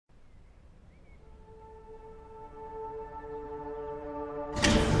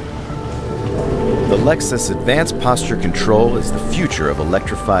The Lexus Advanced Posture Control is the future of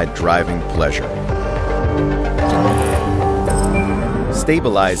electrified driving pleasure.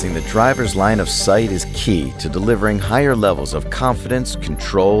 Stabilizing the driver's line of sight is key to delivering higher levels of confidence,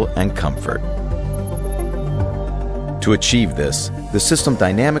 control, and comfort. To achieve this, the system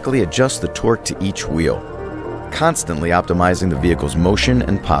dynamically adjusts the torque to each wheel, constantly optimizing the vehicle's motion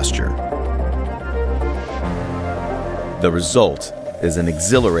and posture. The result is an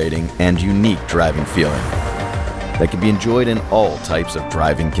exhilarating and unique driving feeling that can be enjoyed in all types of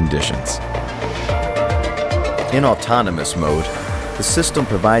driving conditions. In autonomous mode, the system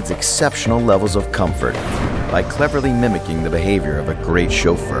provides exceptional levels of comfort by cleverly mimicking the behavior of a great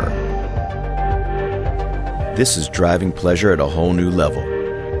chauffeur. This is driving pleasure at a whole new level.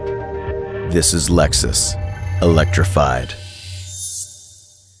 This is Lexus Electrified.